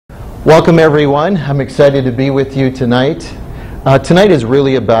Welcome everyone. I'm excited to be with you tonight. Tonight is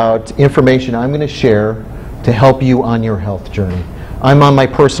really about information I'm going to share to help you on your health journey. I'm on my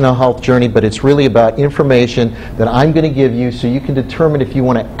personal health journey, but it's really about information that I'm going to give you so you can determine if you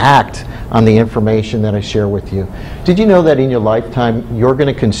want to act on the information that I share with you. Did you know that in your lifetime you're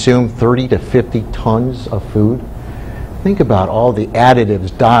going to consume 30 to 50 tons of food? Think about all the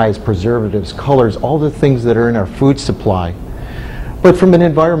additives, dyes, preservatives, colors, all the things that are in our food supply. But from an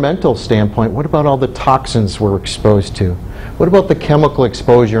environmental standpoint, what about all the toxins we're exposed to? What about the chemical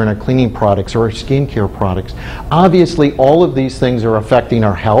exposure in our cleaning products or our skincare products? Obviously, all of these things are affecting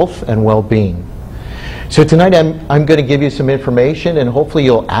our health and well-being. So tonight I'm going to give you some information and hopefully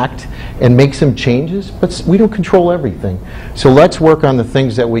you'll act and make some changes, but we don't control everything. So let's work on the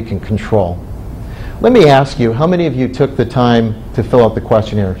things that we can control. Let me ask you, how many of you took the time to fill out the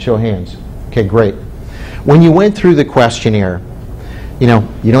questionnaire? Show of hands. Okay, great. When you went through the questionnaire, you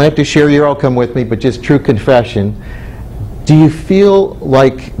don't have to share your outcome with me, but just true confession. Do you feel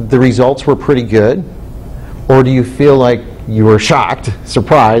like the results were pretty good? Or do you feel like you were shocked,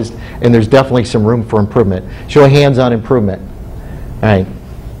 surprised, and there's definitely some room for improvement? Show of hands on improvement. All right.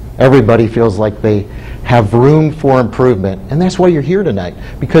 Everybody feels like they have room for improvement. And that's why you're here tonight,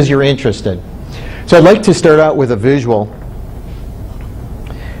 because you're interested. So I'd like to start out with a visual.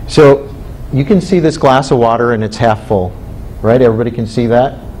 So you can see this glass of water and it's half full. Right? Everybody can see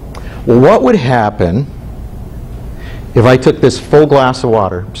that? Well, what would happen if I took this full glass of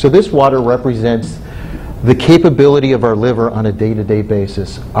water? So this water represents the capability of our liver on a day-to-day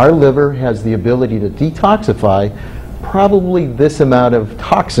basis. Our liver has the ability to detoxify probably this amount of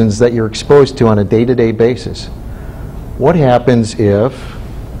toxins that you're exposed to on a day-to-day basis. What happens if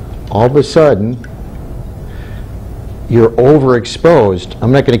all of a sudden you're overexposed?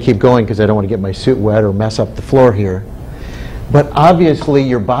 I'm not going to keep going because I don't want to get my suit wet or mess up the floor here. But obviously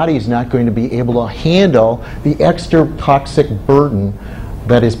your body is not going to be able to handle the extra toxic burden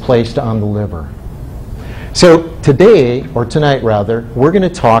that is placed on the liver. So today, or tonight rather, we're going to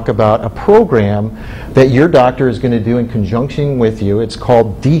talk about a program that your doctor is going to do in conjunction with you. It's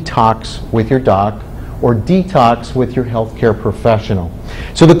called Detox with your doc, or Detox with your healthcare professional.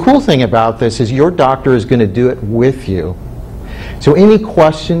 So the cool thing about this is your doctor is going to do it with you. So any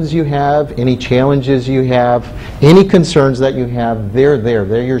questions you have, any challenges you have, any concerns that you have, they're there.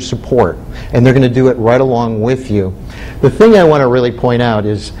 They're your support. And they're going to do it right along with you. The thing I want to really point out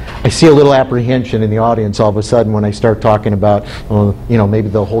is I see a little apprehension in the audience all of a sudden when I start talking about, maybe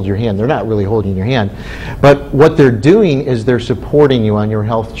they'll hold your hand. They're not really holding your hand. But what they're doing is they're supporting you on your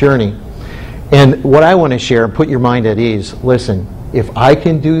health journey. And what I want to share, put your mind at ease, listen, if I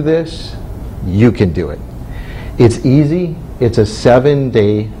can do this, you can do it. It's easy. It's a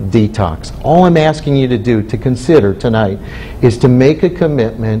 7-day detox. All I'm asking you to do, to consider tonight, is to make a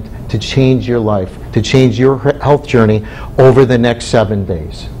commitment to change your life, to change your health journey over the next 7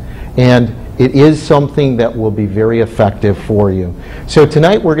 days. And it is something that will be very effective for you. So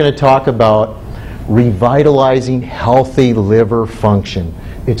tonight we're going to talk about revitalizing healthy liver function.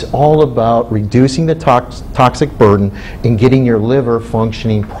 It's all about reducing the toxic burden and getting your liver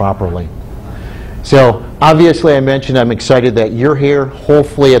functioning properly. So obviously I mentioned I'm excited that you're here.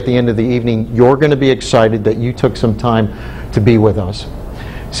 Hopefully at the end of the evening you're going to be excited that you took some time to be with us.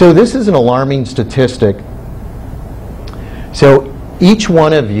 So this is an alarming statistic. So each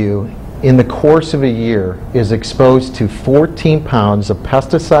one of you in the course of a year is exposed to 14 pounds of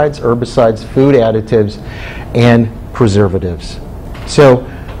pesticides, herbicides, food additives, and preservatives. So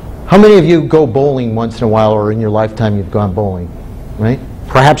how many of you go bowling once in a while, or in your lifetime you've gone bowling, right?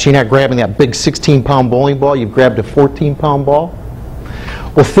 Perhaps you're not grabbing that big 16-pound bowling ball, you've grabbed a 14-pound ball.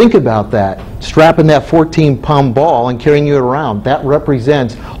 Well, think about that. Strapping that 14-pound ball and carrying it around, that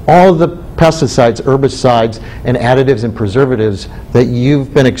represents all the pesticides, herbicides, and additives and preservatives that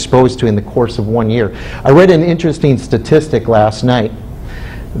you've been exposed to in the course of 1 year. I read an interesting statistic last night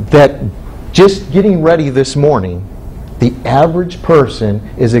that just getting ready this morning, the average person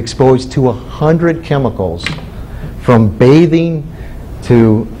is exposed to 100 chemicals, from bathing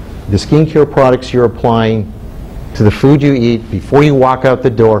to the skincare products you're applying, to the food you eat, before you walk out the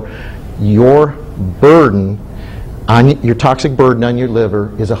door. Your burden, your toxic burden on your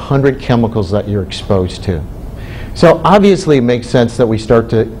liver is 100 chemicals that you're exposed to. So obviously it makes sense that we start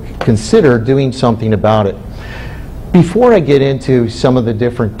to consider doing something about it. Before I get into some of the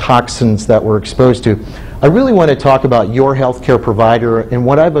different toxins that we're exposed to, I really want to talk about your healthcare provider. And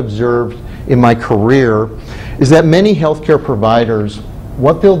what I've observed in my career is that many healthcare providers,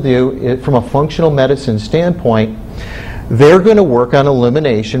 what they'll do from a functional medicine standpoint, they're going to work on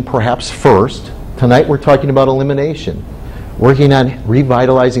elimination perhaps first. Tonight we're talking about elimination. working on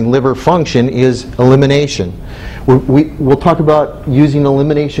revitalizing liver function is elimination. We'll talk about using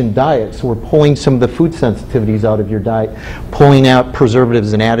elimination diets. We're pulling some of the food sensitivities out of your diet, pulling out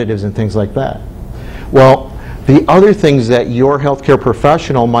preservatives and additives and things like that. Well, the other things that your healthcare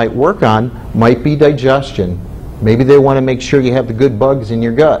professional might work on might be digestion. Maybe they want to make sure you have the good bugs in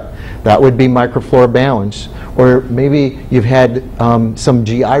your gut. That would be microflora balance. Or maybe you've had some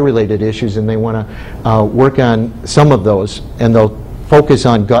GI-related issues and they want to work on some of those, and they'll focus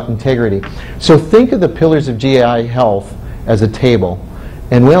on gut integrity. So think of the pillars of GI health as a table.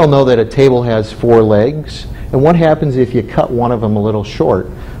 And we all know that a table has 4 legs. And what happens if you cut one of them a little short?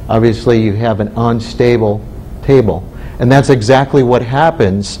 Obviously, you have an unstable table. And that's exactly what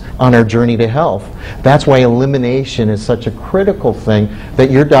happens on our journey to health. That's why elimination is such a critical thing that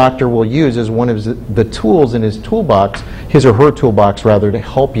your doctor will use as one of the tools in his toolbox, his or her toolbox rather, to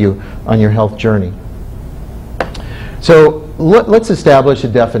help you on your health journey. So let's establish a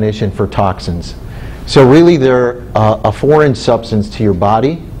definition for toxins. So really they're a foreign substance to your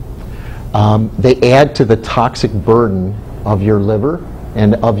body. They add to the toxic burden of your liver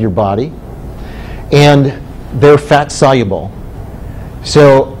and of your body. And they're fat soluble.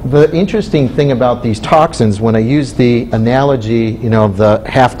 So the interesting thing about these toxins, when I use the analogy, of the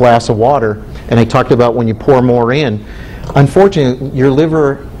half glass of water, and I talked about when you pour more in, unfortunately your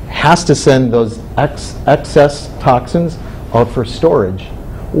liver has to send those excess toxins out for storage.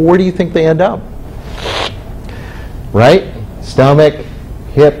 Where do you think they end up? Right? Stomach,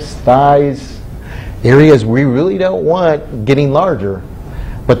 hips, thighs, areas we really don't want getting larger,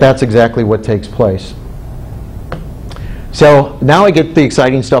 but that's exactly what takes place. So now I get the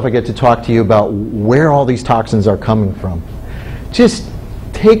exciting stuff. I get to talk to you about where all these toxins are coming from. Just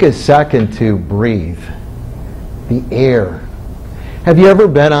take a second to breathe. The air. Have you ever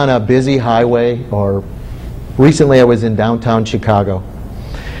been on a busy highway, or recently I was in downtown Chicago.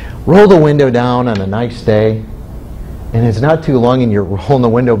 Roll the window down on a nice day, and it's not too long and you're rolling the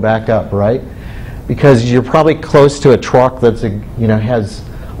window back up, right? Because you're probably close to a truck that's has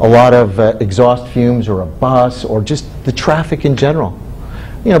a lot of exhaust fumes, or a bus, or just the traffic in general.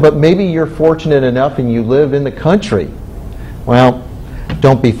 But maybe you're fortunate enough and you live in the country. Well,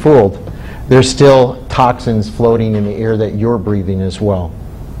 don't be fooled. There's still toxins floating in the air that you're breathing as well.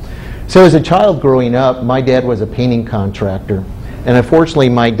 So as a child growing up, my dad was a painting contractor. And unfortunately,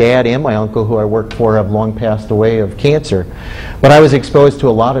 my dad and my uncle, who I worked for, have long passed away of cancer. But I was exposed to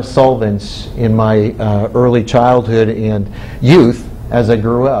a lot of solvents in my early childhood and youth as I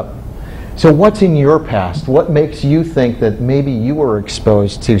grew up. So what's in your past? What makes you think that maybe you were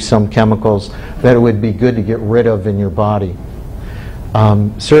exposed to some chemicals that it would be good to get rid of in your body?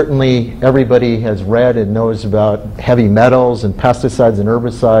 Certainly everybody has read and knows about heavy metals and pesticides and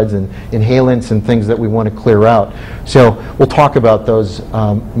herbicides and inhalants and things that we want to clear out. So we'll talk about those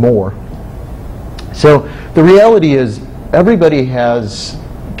more. So the reality is everybody has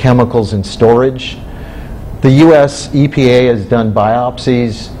chemicals in storage. The U.S. EPA has done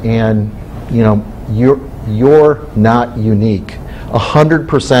biopsies, and you're not unique.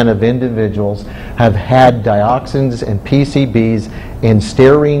 100% of individuals have had dioxins and PCBs and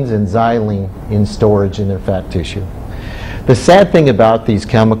sterines and xylene in storage in their fat tissue. The sad thing about these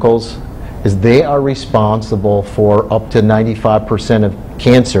chemicals is they are responsible for up to 95% of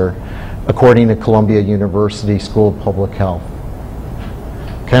cancer, according to Columbia University School of Public Health.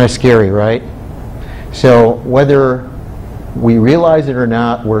 Kind of scary, right? So whether we realize it or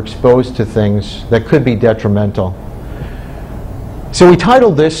not, we're exposed to things that could be detrimental. So we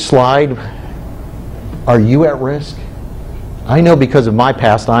titled this slide, "Are you at risk?" I know because of my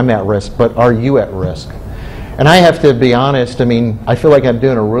past I'm at risk, but are you at risk? And I have to be honest, I feel like I'm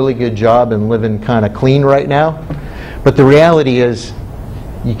doing a really good job and living kind of clean right now. But the reality is,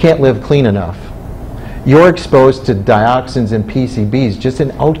 you can't live clean enough. You're exposed to dioxins and PCBs just in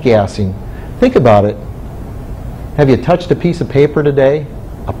outgassing. Think about it. Have you touched a piece of paper today?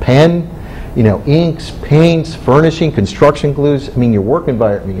 A pen? Inks, paints, furnishing, construction glues. Your work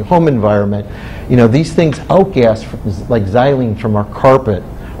environment, your home environment. These things outgas like xylene from our carpet,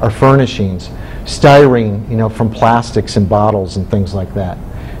 our furnishings, styrene, from plastics and bottles and things like that.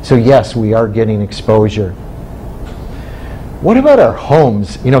 So yes, we are getting exposure. What about our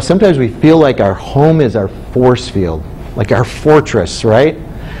homes? Sometimes we feel like our home is our force field, like our fortress, right?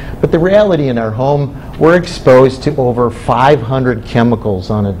 But the reality in our home, we're exposed to over 500 chemicals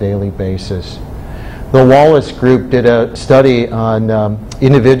on a daily basis. The Wallace Group did a study on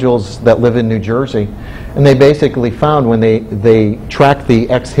individuals that live in New Jersey, and they basically found when they tracked the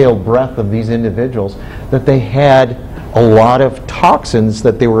exhaled breath of these individuals that they had a lot of toxins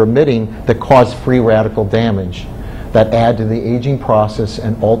that they were emitting that caused free radical damage. that add to the aging process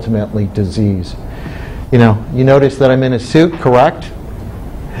and ultimately disease. You know, you notice that I'm in a suit, correct?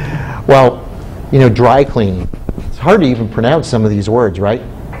 Well, you know, dry cleaning. It's hard to even pronounce some of these words, right?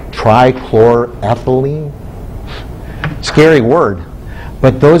 Trichloroethylene. Scary word.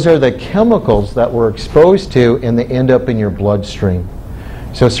 But those are the chemicals that we're exposed to and they end up in your bloodstream.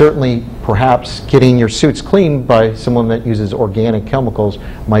 So certainly, perhaps getting your suits cleaned by someone that uses organic chemicals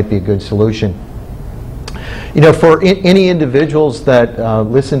might be a good solution. You know, for any individuals that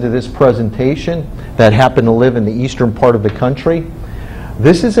listen to this presentation that happen to live in the eastern part of the country,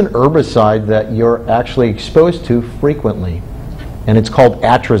 this is an herbicide that you're actually exposed to frequently, and it's called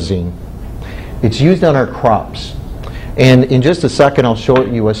atrazine. It's used on our crops. And in just a second, I'll show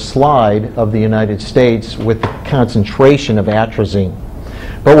you a slide of the United States with the concentration of atrazine.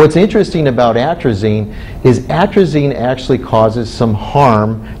 But what's interesting about atrazine is atrazine actually causes some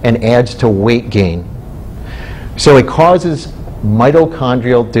harm and adds to weight gain. So it causes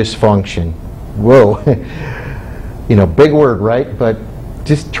mitochondrial dysfunction. Whoa. You know, big word, right? But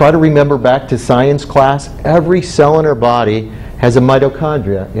just try to remember back to science class. Every cell in our body has a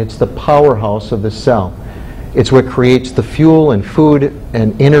mitochondria. It's the powerhouse of the cell. It's what creates the fuel and food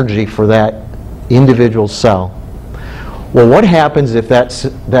and energy for that individual cell. Well, what happens if that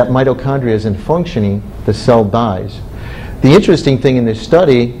mitochondria isn't functioning? The cell dies. The interesting thing in this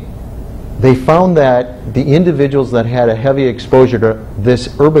study, they found that the individuals that had a heavy exposure to this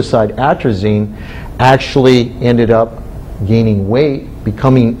herbicide, atrazine, actually ended up gaining weight,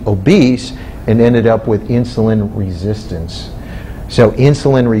 becoming obese, and ended up with insulin resistance. So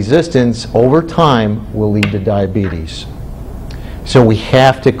insulin resistance over time will lead to diabetes. So we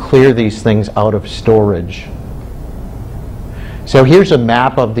have to clear these things out of storage. So here's a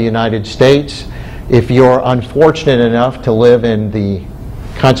map of the United States. If you're unfortunate enough to live in the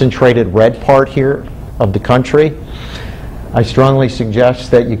concentrated red part here of the country, I strongly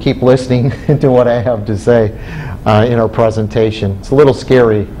suggest that you keep listening to what I have to say in our presentation. It's a little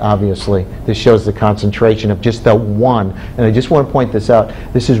scary, obviously. This shows the concentration of just the one, and I just want to point this out.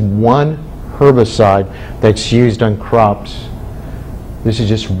 This is one herbicide that's used on crops. This is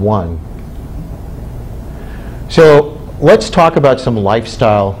just one. So let's talk about some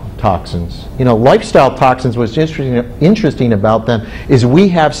lifestyle toxins. You know, lifestyle toxins, what's interesting about them is we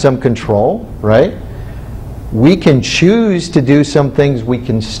have some control, right? We can choose to do some things, we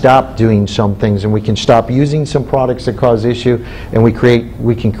can stop doing some things, and we can stop using some products that cause issue, and we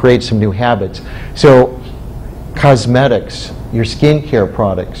can create some new habits. So cosmetics, your skincare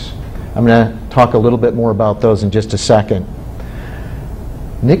products, I'm going to talk a little bit more about those in just a second.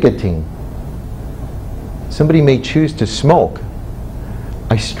 Nicotine. Somebody may choose to smoke.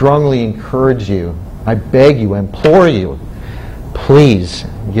 I strongly encourage you, I beg you, implore you, please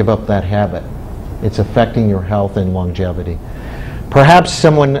give up that habit. It's affecting your health and longevity. Perhaps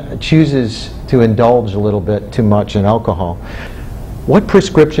someone chooses to indulge a little bit too much in alcohol. What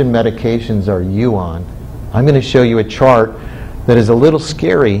prescription medications are you on? I'm going to show you a chart that is a little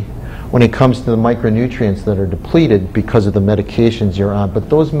scary when it comes to the micronutrients that are depleted because of the medications you're on. But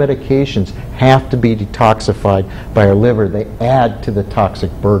those medications have to be detoxified by our liver. They add to the toxic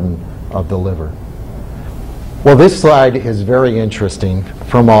burden of the liver. Well, this slide is very interesting.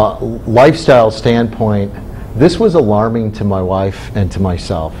 From a lifestyle standpoint, this was alarming to my wife and to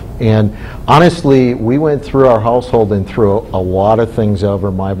myself. And honestly, we went through our household and threw a lot of things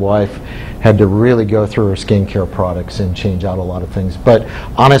over. My wife had to really go through her skincare products and change out a lot of things. But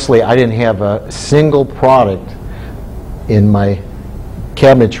honestly, I didn't have a single product in my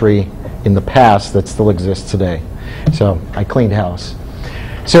cabinetry in the past that still exists today. So I cleaned house.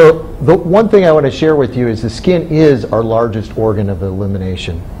 So the one thing I want to share with you is the skin is our largest organ of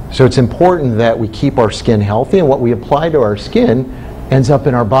elimination. So it's important that we keep our skin healthy, and what we apply to our skin ends up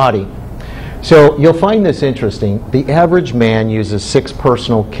in our body. So you'll find this interesting. The average man uses 6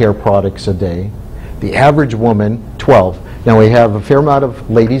 personal care products a day. The average woman, 12. Now we have a fair amount of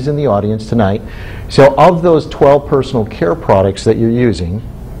ladies in the audience tonight. So of those 12 personal care products that you're using,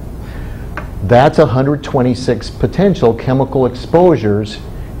 that's 126 potential chemical exposures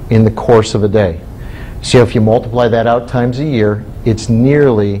in the course of a day. So if you multiply that out times a year, it's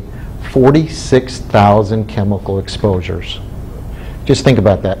nearly 46,000 chemical exposures. Just think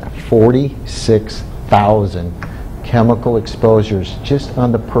about that, 46,000 chemical exposures just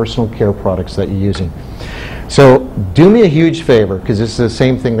on the personal care products that you're using. So do me a huge favor, because this is the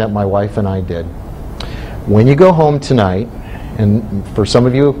same thing that my wife and I did. When you go home tonight, and for some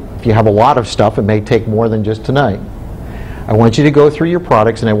of you, if you have a lot of stuff, it may take more than just tonight. I want you to go through your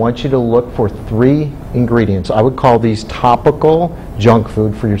products and I want you to look for 3 ingredients. I would call these topical junk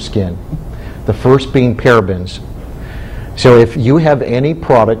food for your skin. The first being parabens. So if you have any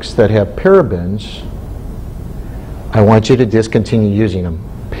products that have parabens, I want you to discontinue using them.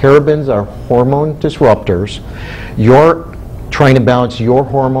 Parabens are hormone disruptors. You're trying to balance your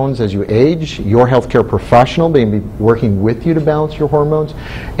hormones as you age. Your healthcare professional may be working with you to balance your hormones.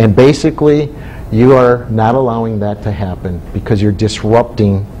 And basically, you are not allowing that to happen because you're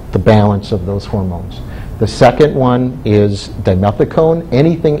disrupting the balance of those hormones. The second one is dimethicone.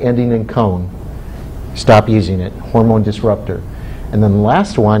 Anything ending in cone, stop using it. Hormone disruptor. And then the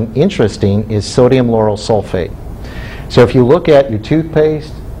last one, interesting, is sodium lauryl sulfate. So if you look at your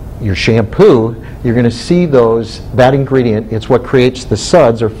toothpaste, your shampoo, you're going to see that ingredient. It's what creates the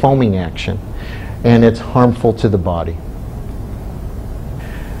suds or foaming action, and it's harmful to the body.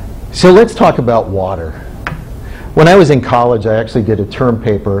 So let's talk about water. When I was in college, I actually did a term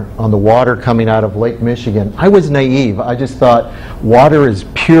paper on the water coming out of Lake Michigan. I was naive. I just thought water is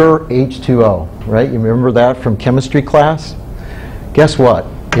pure H2O, right? You remember that from chemistry class? Guess what?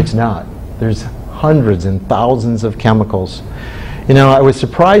 It's not. There's hundreds and thousands of chemicals. You know, I was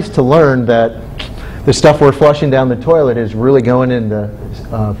surprised to learn that the stuff we're flushing down the toilet is really going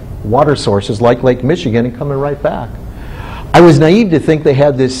into water sources like Lake Michigan and coming right back. I was naive to think they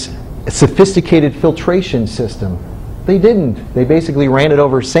had this sophisticated filtration system. They didn't. They basically ran it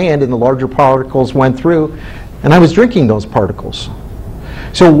over sand and the larger particles went through, and I was drinking those particles.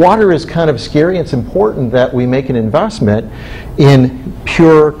 So water is kind of scary. It's important that we make an investment in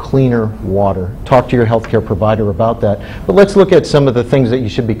pure, cleaner water. Talk to your healthcare provider about that. But let's look at some of the things that you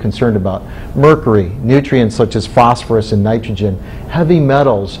should be concerned about. Mercury, nutrients such as phosphorus and nitrogen, heavy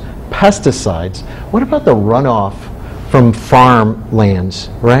metals, pesticides. What about the runoff from farmlands,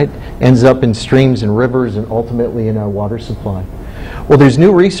 right? Ends up in streams and rivers and ultimately in our water supply. Well, there's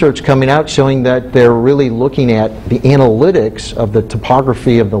new research coming out showing that they're really looking at the analytics of the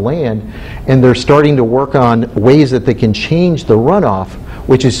topography of the land, and they're starting to work on ways that they can change the runoff,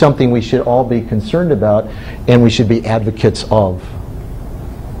 which is something we should all be concerned about and we should be advocates of.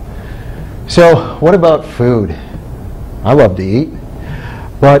 So what about food? I love to eat,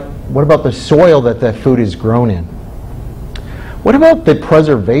 but what about the soil that that food is grown in? What about the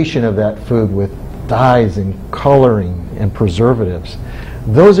preservation of that food with dyes and coloring and preservatives?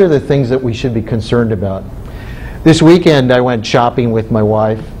 Those are the things that we should be concerned about. This weekend I went shopping with my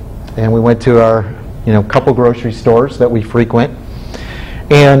wife, and we went to our couple grocery stores that we frequent.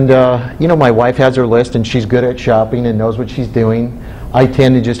 And my wife has her list and she's good at shopping and knows what she's doing. I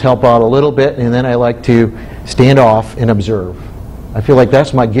tend to just help out a little bit, and then I like to stand off and observe. I feel like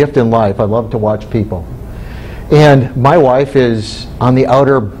that's my gift in life. I love to watch people. And my wife is on the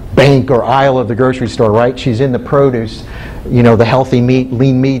outer bank or aisle of the grocery store, right? She's in the produce, the healthy meat,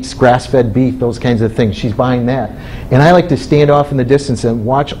 lean meats, grass-fed beef, those kinds of things. She's buying that. And I like to stand off in the distance and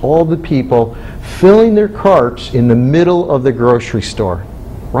watch all the people filling their carts in the middle of the grocery store,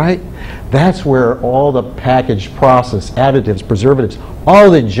 right? That's where all the packaged processed additives, preservatives, all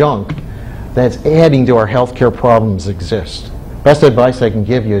the junk that's adding to our healthcare problems exist. Best advice I can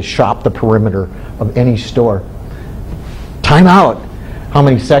give you is shop the perimeter of any store. Time out how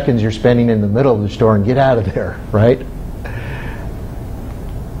many seconds you're spending in the middle of the store and get out of there, right?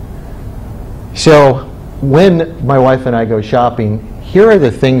 So when my wife and I go shopping, here are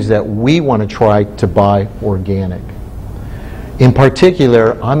the things that we want to try to buy organic. In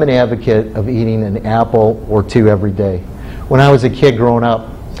particular, I'm an advocate of eating an apple or two every day. When I was a kid growing up,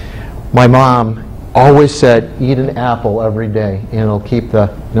 my mom always said, eat an apple every day and it'll keep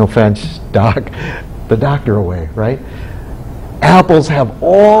the, no offense, the doctor away, right? Apples have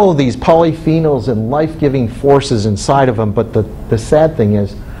all of these polyphenols and life-giving forces inside of them, but the sad thing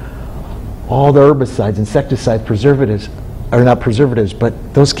is all the herbicides, insecticides, preservatives, are not preservatives,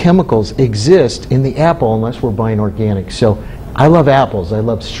 but those chemicals exist in the apple unless we're buying organic. So I love apples, I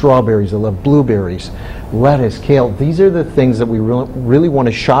love strawberries, I love blueberries, lettuce, kale. These are the things that we really want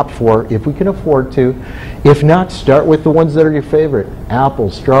to shop for if we can afford to. If not, start with the ones that are your favorite.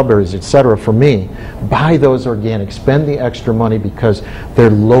 Apples, strawberries, etc. For me, buy those organic. Spend the extra money because they're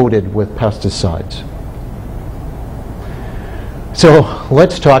loaded with pesticides. So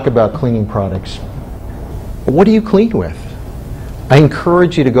let's talk about cleaning products. What do you clean with? I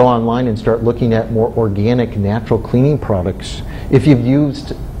encourage you to go online and start looking at more organic, natural cleaning products. If you've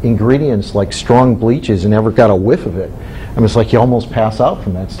used ingredients like strong bleaches and never got a whiff of it, I mean, it's like you almost pass out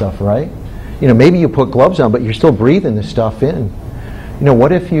from that stuff, right? Maybe you put gloves on, but you're still breathing the stuff in.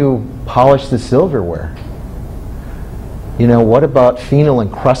 What if you polish the silverware? What about phenol and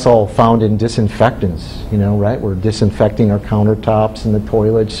cresol found in disinfectants? Right? We're disinfecting our countertops and the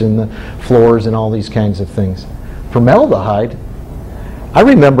toilets and the floors and all these kinds of things. Formaldehyde, I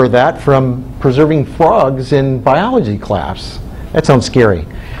remember that from preserving frogs in biology class. That sounds scary.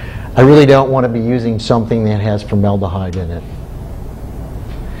 I really don't want to be using something that has formaldehyde in it.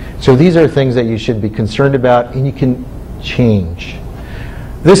 So these are things that you should be concerned about, and you can change.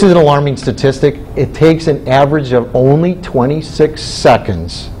 This is an alarming statistic. It takes an average of only 26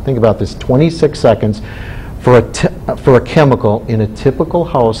 seconds. Think about this, 26 seconds for a chemical in a typical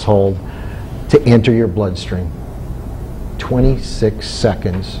household to enter your bloodstream. 26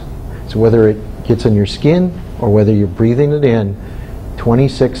 seconds. So whether it gets in your skin or whether you're breathing it in,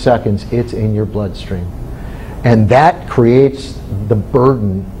 26 seconds, it's in your bloodstream. And that creates the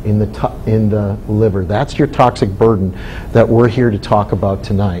burden in the liver. That's your toxic burden that we're here to talk about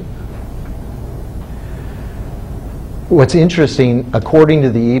tonight. What's interesting, according to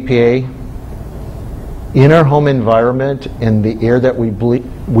the EPA, in our home environment and the air that we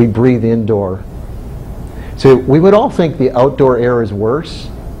breathe indoor, so we would all think the outdoor air is worse,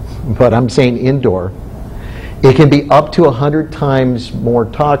 but I'm saying indoor. It can be up to 100 times more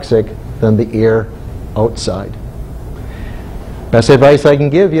toxic than the air outside. Best advice I can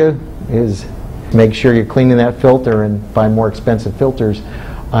give you is make sure you're cleaning that filter and find more expensive filters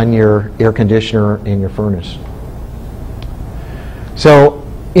on your air conditioner and your furnace. So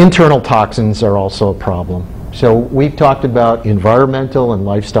internal toxins are also a problem. So we've talked about environmental and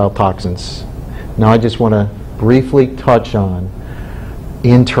lifestyle toxins. Now I just want to briefly touch on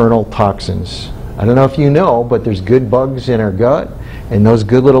internal toxins. I don't know if you know, but there's good bugs in our gut, and those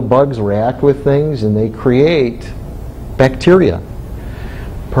good little bugs react with things and they create bacteria.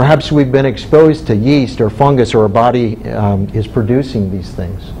 Perhaps we've been exposed to yeast or fungus, or our body is producing these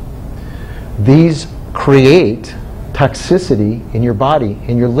things. These create toxicity in your body,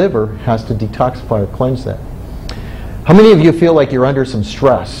 and your liver has to detoxify or cleanse that. How many of you feel like you're under some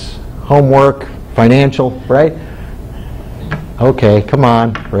stress? Homework, financial, right? Okay, come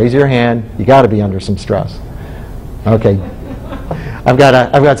on, raise your hand. You got to be under some stress. Okay, I've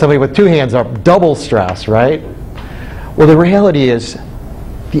got somebody with two hands up. Double stress, right? Well, the reality is,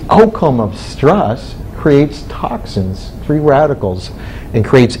 the outcome of stress creates toxins, free radicals, and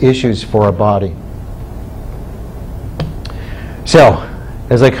creates issues for our body. So,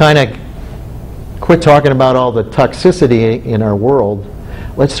 as I kind of quit talking about all the toxicity in our world,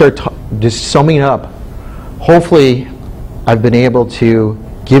 let's start just summing up. Hopefully, I've been able to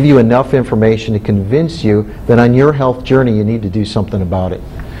give you enough information to convince you that on your health journey you need to do something about it.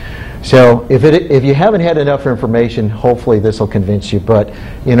 So if you haven't had enough information, hopefully this will convince you. But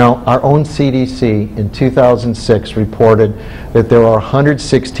you know, our own CDC in 2006 reported that there are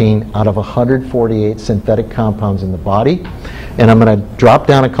 116 out of 148 synthetic compounds in the body. And I'm going to drop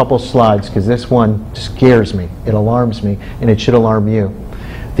down a couple slides because this one scares me, it alarms me, and it should alarm you.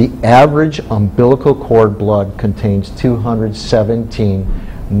 The average umbilical cord blood contains 217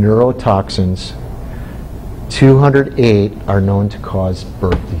 neurotoxins. 208 are known to cause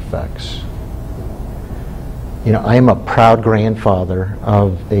birth defects. You know, I am a proud grandfather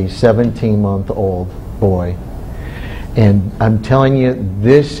of a 17-month-old boy, and I'm telling you,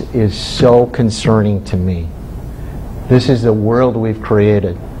 this is so concerning to me. This is the world we've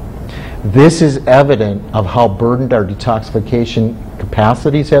created. This is evident of how burdened our detoxification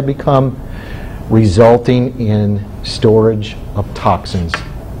capacities have become, resulting in storage of toxins,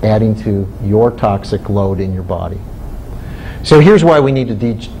 adding to your toxic load in your body. So here's why we need to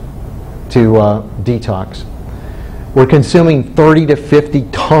detox. We're consuming 30 to 50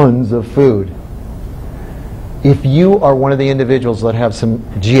 tons of food. If you are one of the individuals that have some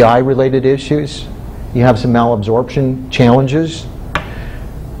GI related issues, you have some malabsorption challenges,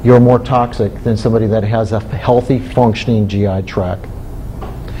 you're more toxic than somebody that has a healthy functioning GI tract.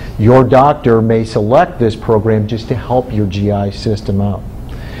 Your doctor may select this program just to help your GI system out.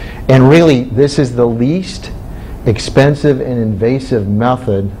 And really, this is the least expensive and invasive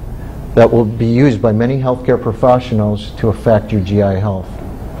method that will be used by many healthcare professionals to affect your GI health.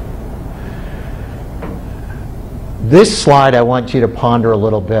 This slide I want you to ponder a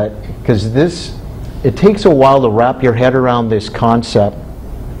little bit, because it takes a while to wrap your head around this concept.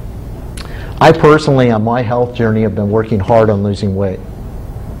 I personally, on my health journey, have been working hard on losing weight.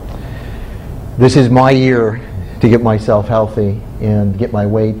 This is my year to get myself healthy and get my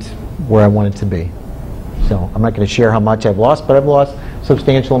weight where I want it to be. So I'm not going to share how much I've lost, but I've lost a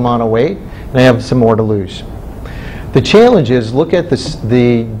substantial amount of weight, and I have some more to lose. The challenge is, look at this, to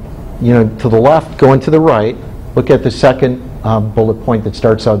the left, going to the right, look at the second bullet point that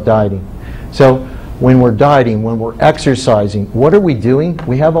starts out dieting. So when we're dieting, when we're exercising, what are we doing?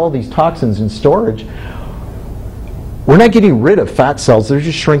 We have all these toxins in storage. we're not getting rid of fat cells, they're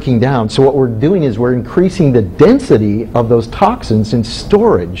just shrinking down. So what we're doing is we're increasing the density of those toxins in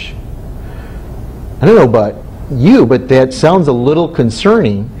storage. I don't know about you, but that sounds a little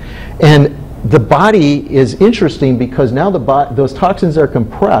concerning. And the body is interesting because now those toxins are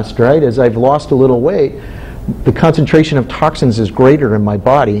compressed, right? As I've lost a little weight, the concentration of toxins is greater in my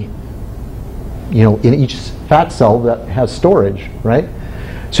body, you know, in each fat cell that has storage, right?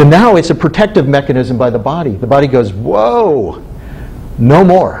 So now it's a protective mechanism by the body. The body goes, whoa, no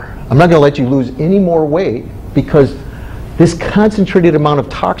more. I'm not going to let you lose any more weight because this concentrated amount of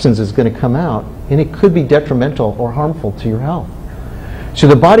toxins is going to come out, and it could be detrimental or harmful to your health. So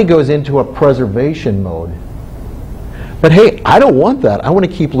the body goes into a preservation mode. But hey, I don't want that. I want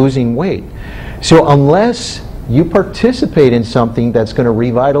to keep losing weight. So unless you participate in something that's going to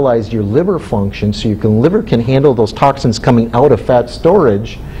revitalize your liver function so your liver can handle those toxins coming out of fat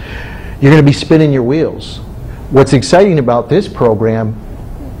storage, you're going to be spinning your wheels. What's exciting about this program,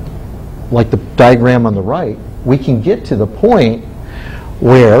 like the diagram on the right, we can get to the point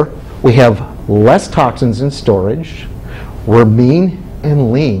where we have less toxins in storage, we're mean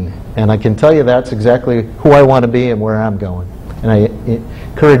and lean. And I can tell you that's exactly who I want to be and where I'm going. And I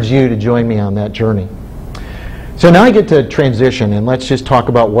encourage you to join me on that journey. So now I get to transition, and let's just talk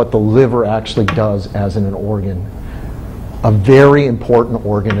about what the liver actually does as an organ. A very important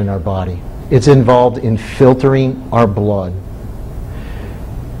organ in our body. It's involved in filtering our blood.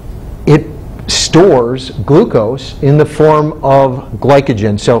 It stores glucose in the form of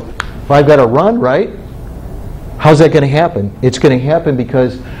glycogen. So if I've got to run, right? How's that going to happen? It's going to happen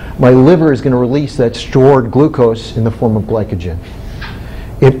because my liver is going to release that stored glucose in the form of glycogen.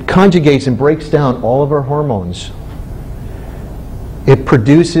 It conjugates and breaks down all of our hormones. It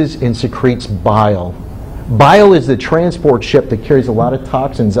produces and secretes bile. Bile is the transport ship that carries a lot of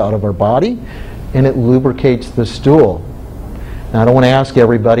toxins out of our body, and it lubricates the stool. Now, I don't want to ask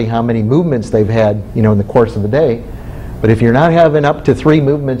everybody how many movements they've had, you know, in the course of the day, but if you're not having up to 3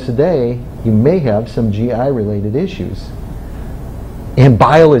 movements a day, you may have some GI-related issues. And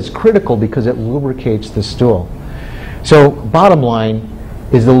bile is critical because it lubricates the stool. So, bottom line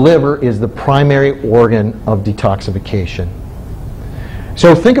is the liver is the primary organ of detoxification.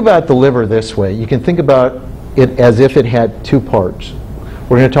 So think about the liver this way. You can think about it as if it had 2 parts.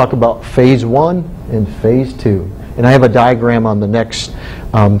 We're going to talk about phase 1 and phase 2. And I have a diagram on the next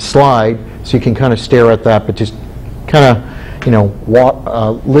slide, so you can kind of stare at that, but just kind of, you know,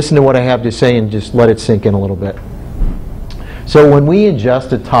 listen to what I have to say and just let it sink in a little bit. So when we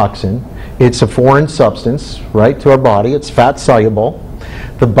ingest a toxin, it's a foreign substance, right, to our body. It's fat soluble.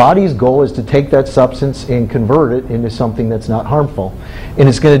 The body's goal is to take that substance and convert it into something that's not harmful. And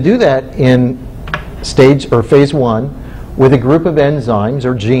it's going to do that in stage or phase 1 with a group of enzymes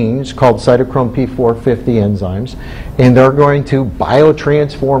or genes called cytochrome P450 enzymes, and they're going to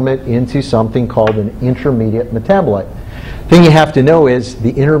biotransform it into something called an intermediate metabolite. The thing you have to know is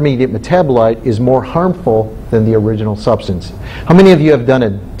the intermediate metabolite is more harmful than the original substance. How many of you have done a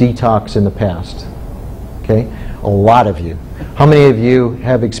detox in the past? Okay, a lot of you. How many of you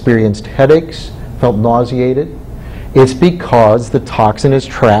have experienced headaches, felt nauseated? It's because the toxin is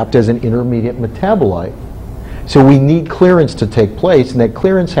trapped as an intermediate metabolite. So we need clearance to take place, and that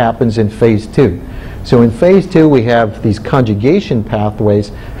clearance happens in phase 2. So in phase 2, we have these conjugation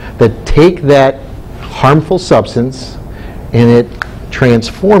pathways that take that harmful substance and it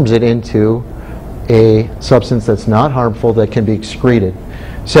transforms it into a substance that's not harmful that can be excreted.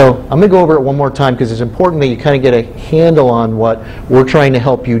 So I'm going to go over it one more time because it's important that you kind of get a handle on what we're trying to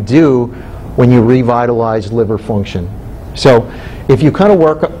help you do when you revitalize liver function. So if you kind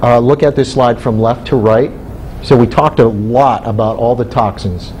of look at this slide from left to right, so we talked a lot about all the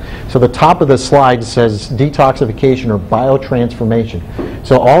toxins. So the top of the slide says detoxification or biotransformation.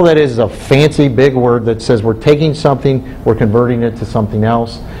 So all that is a fancy big word that says we're taking something, we're converting it to something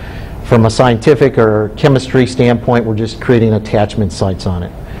else. From a scientific or chemistry standpoint, we're just creating attachment sites on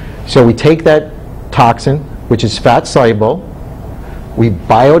it. So we take that toxin, which is fat soluble, we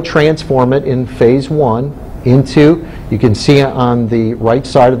biotransform it in phase 1 into, you can see on the right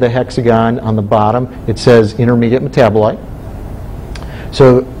side of the hexagon on the bottom, it says intermediate metabolite.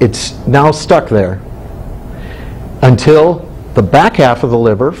 So it's now stuck there until the back half of the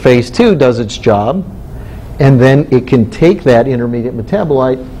liver, phase 2, does its job, and then it can take that intermediate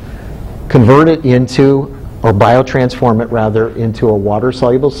metabolite, convert it into, or biotransform it rather, into a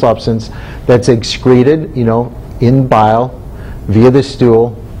water-soluble substance that's excreted, you know, in bile via the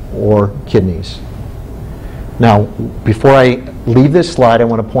stool or kidneys. Now, before I leave this slide, I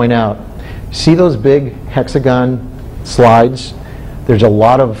want to point out, see those big hexagon slides? There's a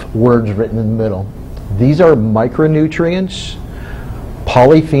lot of words written in the middle. These are micronutrients,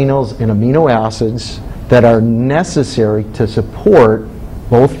 polyphenols, and amino acids that are necessary to support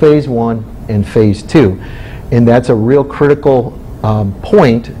both phase 1 and phase 2. And that's a real critical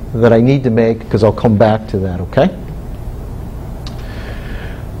point that I need to make, because I'll come back to that, okay?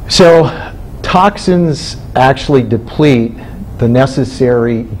 So toxins actually deplete the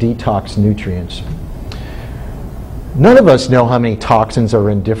necessary detox nutrients. None of us know how many toxins are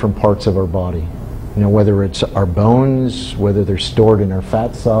in different parts of our body. You know, whether it's our bones, whether they're stored in our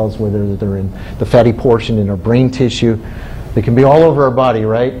fat cells, whether they're in the fatty portion in our brain tissue. They can be all over our body,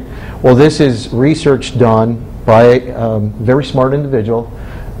 right? Well, this is research done by a very smart individual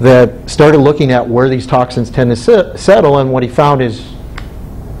that started looking at where these toxins tend to settle, and what he found is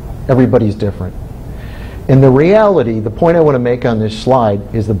everybody's different. And the reality, the point I want to make on this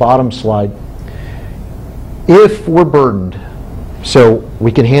slide is the bottom slide. If we're burdened, so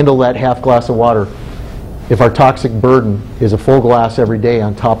we can handle that half glass of water, if our toxic burden is a full glass every day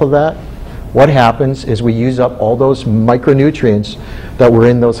on top of that, what happens is we use up all those micronutrients that were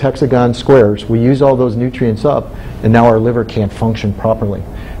in those hexagon squares. We use all those nutrients up, and now our liver can't function properly.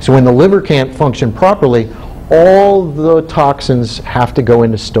 So when the liver can't function properly, all the toxins have to go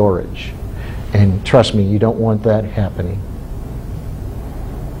into storage. And trust me, you don't want that happening.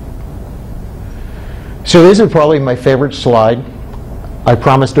 So this is probably my favorite slide. I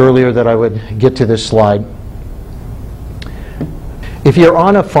promised earlier that I would get to this slide. If you're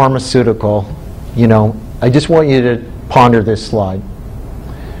on a pharmaceutical, you know, I just want you to ponder this slide.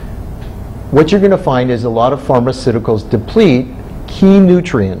 What you're going to find is a lot of pharmaceuticals deplete key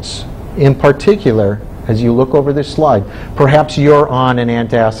nutrients. In particular, as you look over this slide, perhaps you're on an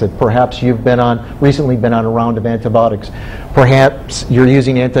antacid, perhaps you've recently been on a round of antibiotics, perhaps you're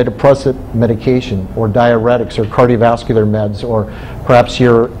using antidepressant medication or diuretics or cardiovascular meds, or perhaps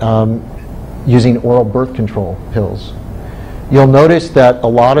you're using oral birth control pills. You'll notice that a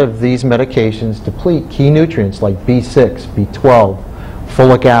lot of these medications deplete key nutrients like B6, B12,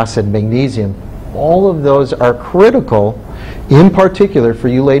 folic acid, magnesium. All of those are critical, in particular for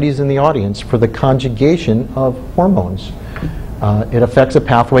you ladies in the audience, for the conjugation of hormones. It affects a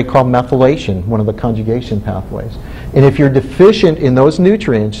pathway called methylation, one of the conjugation pathways. And if you're deficient in those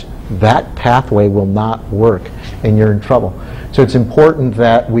nutrients, that pathway will not work and you're in trouble. So it's important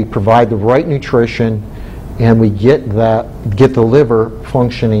that we provide the right nutrition and we get the liver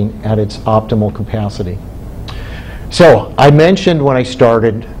functioning at its optimal capacity. So I mentioned when I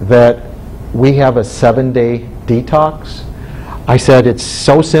started that we have a 7-day detox. I said it's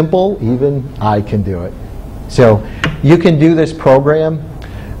so simple, even I can do it. So you can do this program.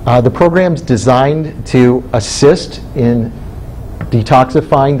 The program's designed to assist in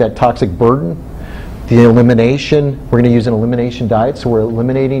detoxifying that toxic burden, the elimination. We're going to use an elimination diet, so we're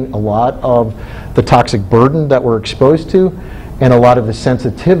eliminating a lot of the toxic burden that we're exposed to and a lot of the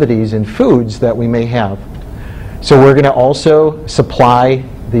sensitivities in foods that we may have. So we're going to also supply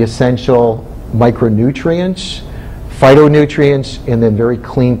the essential micronutrients, phytonutrients, and then very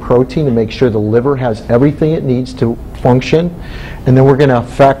clean protein to make sure the liver has everything it needs to function. And then we're going to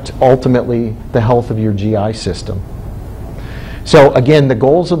affect ultimately the health of your GI system. So again, the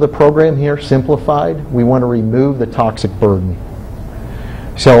goals of the program here, simplified, we want to remove the toxic burden.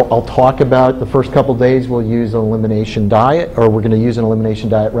 So I'll talk about the first couple days we'll use an elimination diet, or we're going to use an elimination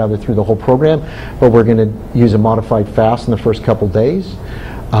diet rather through the whole program, but we're going to use a modified fast in the first couple days.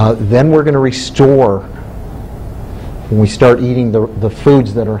 Then we're going to restore. When we start eating the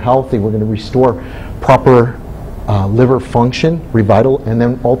foods that are healthy, we're going to restore proper liver function, and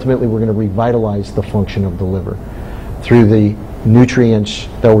then ultimately we're going to revitalize the function of the liver through the nutrients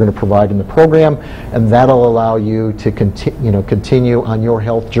that we're going to provide in the program, and that'll allow you to continue on your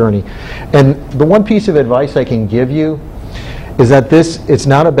health journey. And the one piece of advice I can give you is that it's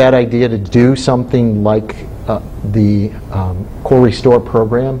not a bad idea to do something like the Core Restore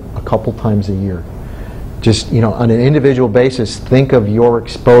program a couple times a year. Just, on an individual basis, think of your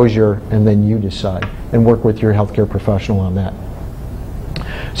exposure and then you decide, and work with your healthcare professional on that.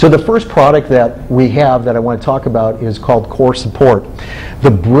 So the first product that we have that I want to talk about is called Core Support.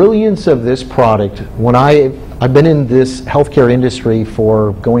 The brilliance of this product, when I've been in this healthcare industry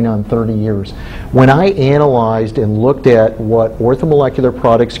for going on 30 years. When I analyzed and looked at what Orthomolecular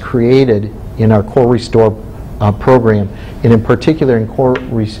products created in our Core Restore program, and in particular in Core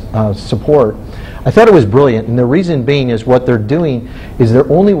Support, I thought it was brilliant, and the reason being is what they're doing is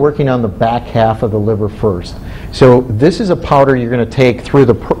they're only working on the back half of the liver first. So this is a powder you're going to take through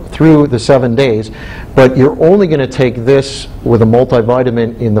the 7 days, but you're only going to take this with a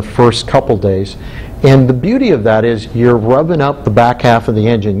multivitamin in the first couple days, And the beauty of that is you're rubbing up the back half of the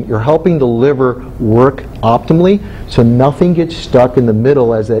engine. You're helping the liver work optimally so nothing gets stuck in the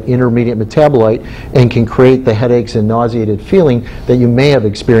middle as that intermediate metabolite and can create the headaches and nauseated feeling that you may have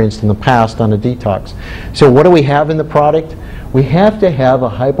experienced in the past on a detox. So what do we have in the product? We have to have a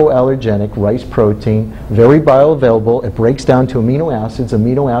hypoallergenic rice protein, very bioavailable. It breaks down to amino acids.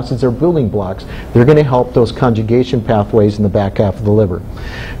 Amino acids are building blocks. They're going to help those conjugation pathways in the back half of the liver.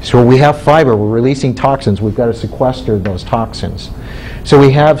 So we have fiber. We're releasing toxins. We've got to sequester those toxins. So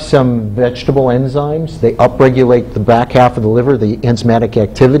we have some vegetable enzymes. They upregulate the back half of the liver, the enzymatic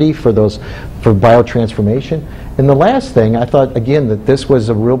activity for biotransformation. And the last thing, I thought, again, that this was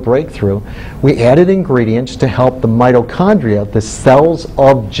a real breakthrough. We added ingredients to help the mitochondria, the cells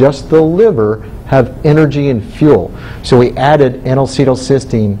of just the liver, have energy and fuel. So we added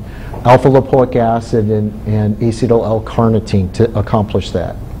N-acetylcysteine, alpha-lipoic acid, and acetyl L-carnitine to accomplish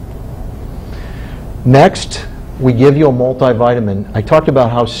that. Next, we give you a multivitamin. I talked about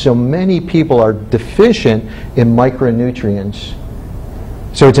how so many people are deficient in micronutrients.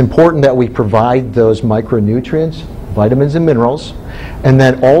 So it's important that we provide those micronutrients, vitamins and minerals, and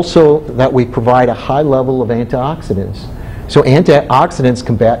then also that we provide a high level of antioxidants. So antioxidants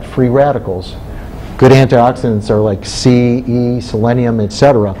combat free radicals. Good antioxidants are like C, E, selenium,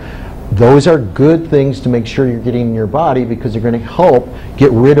 etc. Those are good things to make sure you're getting in your body because they're going to help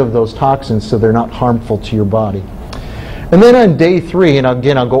get rid of those toxins so they're not harmful to your body. And then on day 3, and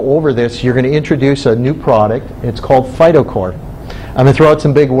again I'll go over this, you're going to introduce a new product. It's called PhytoCore. I'm going to throw out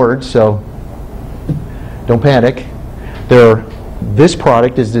some big words, so don't panic. This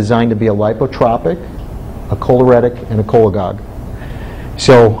product is designed to be a lipotropic, a choleretic, and a cholagogue.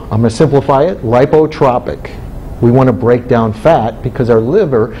 So I'm going to simplify it. Lipotropic. We want to break down fat because our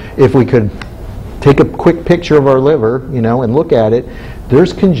liver, if we could take a quick picture of our liver, and look at it,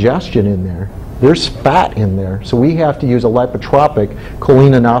 there's congestion in there. There's fat in there. So we have to use a lipotropic,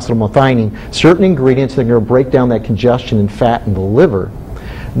 choline and acetylmethionine, certain ingredients that are going to break down that congestion and fat in the liver.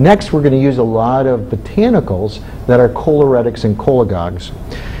 Next, we're going to use a lot of botanicals that are choleretics and cholagogues.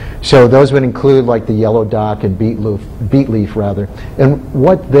 So those would include like the yellow dock and beet leaf rather. And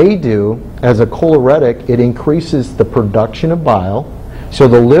what they do as a choleretic, it increases the production of bile. So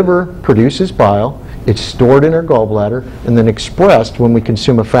the liver produces bile, it's stored in our gallbladder, and then expressed when we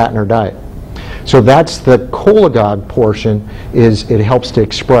consume a fat in our diet. So that's the cholagogue portion, it helps to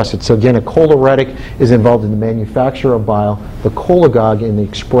express it. So again, a choleretic is involved in the manufacture of bile, the cholagogue in the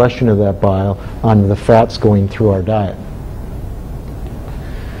expression of that bile on the fats going through our diet.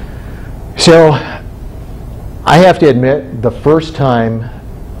 So I have to admit, the first time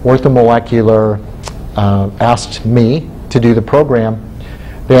Orthomolecular asked me to do the program,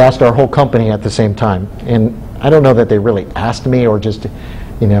 they asked our whole company at the same time. And I don't know that they really asked me or just,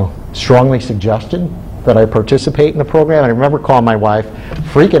 strongly suggested that I participate in the program. I remember calling my wife,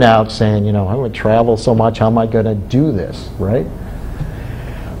 freaking out, saying, I would travel so much, how am I going to do this, right?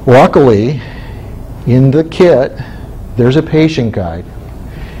 Luckily, in the kit, there's a patient guide.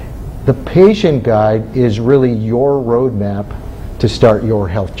 The patient guide is really your roadmap to start your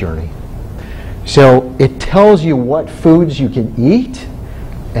health journey. So it tells you what foods you can eat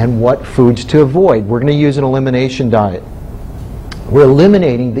and what foods to avoid. We're going to use an elimination diet. We're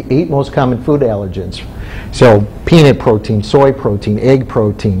eliminating the 8 most common food allergens. So peanut protein, soy protein, egg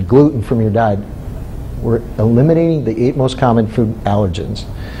protein, gluten from your diet. We're eliminating the 8 most common food allergens.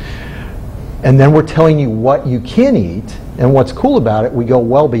 And then we're telling you what you can eat. And what's cool about it, we go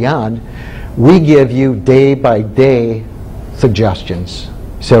well beyond. We give you day by day suggestions.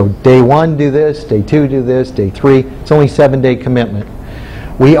 So day 1 do this, day 2 do this, day 3. It's only a 7-day commitment.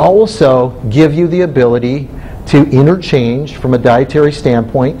 We also give you the ability to interchange from a dietary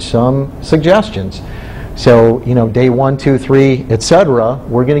standpoint some suggestions. So, day 1, 2, 3, etc.,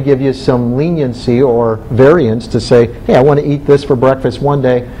 we're going to give you some leniency or variance to say, hey, I want to eat this for breakfast one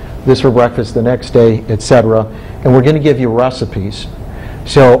day, this for breakfast the next day, etc. And we're going to give you recipes.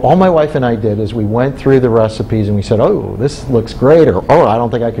 So all my wife and I did is we went through the recipes and we said, oh, this looks great, or oh, I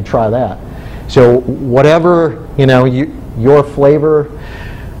don't think I could try that. So whatever, your flavor,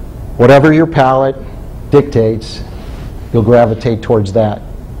 whatever your palate dictates, you'll gravitate towards that.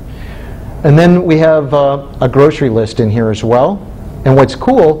 And then we have a grocery list in here as well. And what's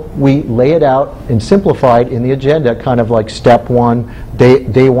cool, we lay it out and simplified in the agenda, kind of like step 1,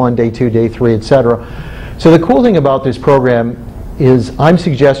 day 1, day 2, day 3, etc. So the cool thing about this program is I'm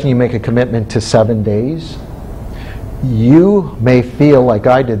suggesting you make a commitment to 7 days. You may feel like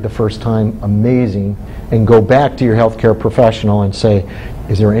I did the first time, amazing, and go back to your healthcare professional and say,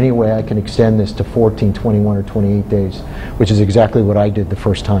 is there any way I can extend this to 14, 21, or 28 days, which is exactly what I did the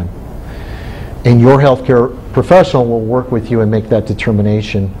first time. And your healthcare professional will work with you and make that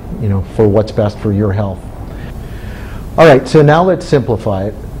determination, for what's best for your health. All right, so now let's simplify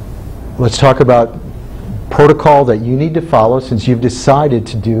it. Let's talk about protocol that you need to follow since you've decided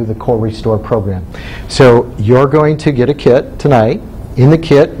to do the Core Restore program. So you're going to get a kit tonight. In the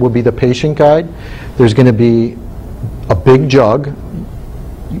kit will be the patient guide. There's going to be a big jug.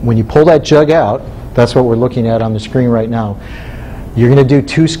 When you pull that jug out, that's what we're looking at on the screen right now. You're going to do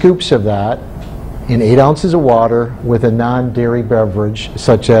 2 scoops of that in 8 ounces of water with a non-dairy beverage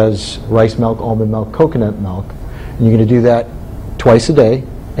such as rice milk, almond milk, coconut milk. And you're going to do that twice a day,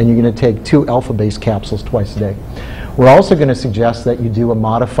 and you're going to take 2 alpha-based capsules twice a day. We're also going to suggest that you do a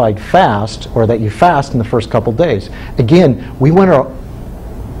modified fast, or that you fast in the first couple days. Again, we want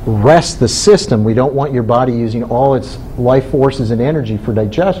to rest the system. We don't want your body using all its life forces and energy for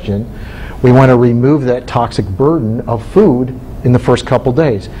digestion. We want to remove that toxic burden of food in the first couple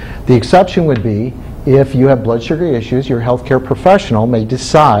days. The exception would be if you have blood sugar issues, your healthcare professional may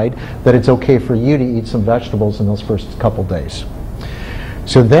decide that it's okay for you to eat some vegetables in those first couple days.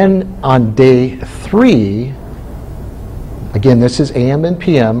 So then on day 3, again, this is AM and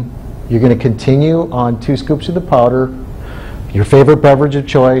PM, you're going to continue on 2 scoops of the powder, your favorite beverage of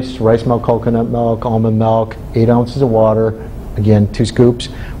choice, rice milk, coconut milk, almond milk, 8 ounces of water, again 2 scoops,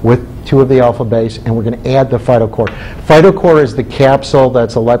 with 2 of the alpha base, and we're going to add the PhytoCore. PhytoCore is the capsule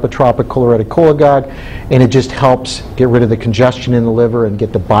that's a lipotropic chloride cholagogue, and it just helps get rid of the congestion in the liver and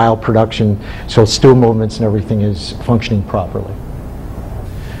get the bile production so stool movements and everything is functioning properly.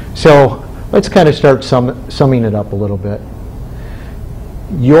 So let's kind of start summing it up a little bit.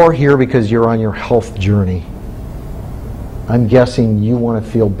 You're here because you're on your health journey. I'm guessing you want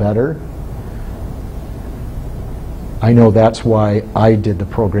to feel better. I know that's why I did the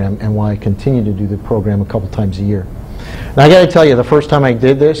program and why I continue to do the program a couple times a year. And I got to tell you, the first time I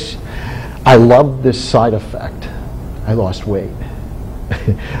did this, I loved this side effect. I lost weight.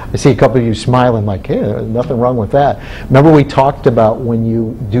 I see a couple of you smiling like, hey, nothing wrong with that. Remember we talked about when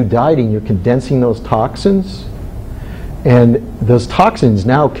you do dieting, you're condensing those toxins? And those toxins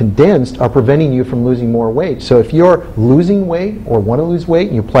now condensed are preventing you from losing more weight. So if you're losing weight or want to lose weight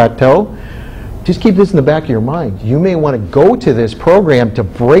and you plateau, just keep this in the back of your mind. You may want to go to this program to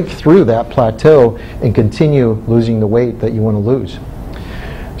break through that plateau and continue losing the weight that you want to lose.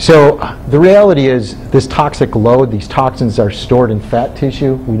 So the reality is this toxic load, these toxins are stored in fat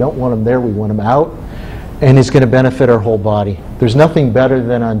tissue. We don't want them there, we want them out. And it's going to benefit our whole body. There's nothing better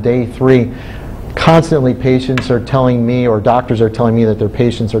than on day 3, constantly patients are telling me, or doctors are telling me that their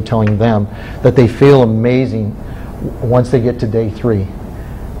patients are telling them that they feel amazing once they get to day 3.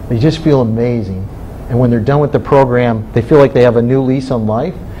 They just feel amazing. And when they're done with the program, they feel like they have a new lease on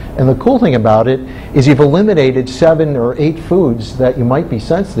life. And the cool thing about it is you've eliminated 7 or 8 foods that you might be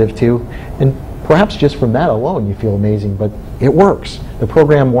sensitive to, and perhaps just from that alone you feel amazing, but it works. The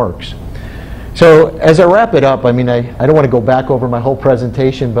program works. So as I wrap it up, I mean, I don't want to go back over my whole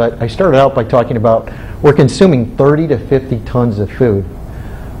presentation, but I started out by talking about we're consuming 30 to 50 tons of food.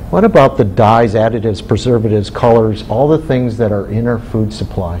 What about the dyes, additives, preservatives, colors, all the things that are in our food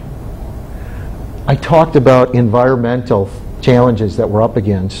supply? I talked about environmental challenges that we're up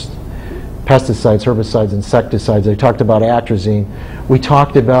against. Pesticides, herbicides, insecticides. I talked about atrazine. We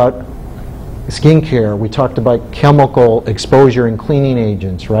talked about skincare. We talked about chemical exposure and cleaning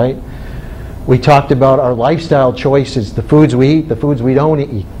agents, right? We talked about our lifestyle choices, the foods we eat, the foods we don't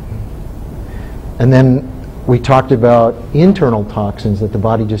eat. And then we talked about internal toxins that the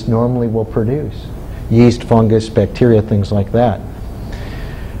body just normally will produce. Yeast, fungus, bacteria, things like that.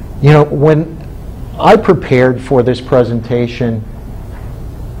 You know, when I prepared for this presentation,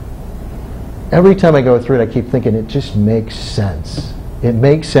 every time I go through it, I keep thinking it just makes sense. It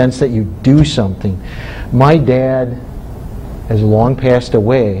makes sense that you do something. My dad has long passed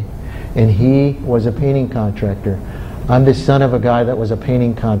away, and he was a painting contractor. I'm the son of a guy that was a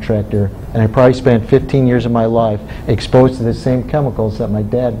painting contractor, and I probably spent 15 years of my life exposed to the same chemicals that my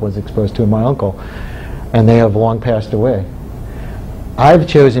dad was exposed to and my uncle, and they have long passed away. I've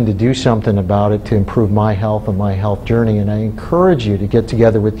chosen to do something about it to improve my health and my health journey, and I encourage you to get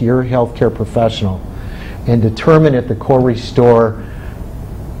together with your healthcare professional and determine if the Core Restore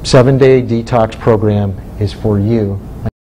 7-day detox program is for you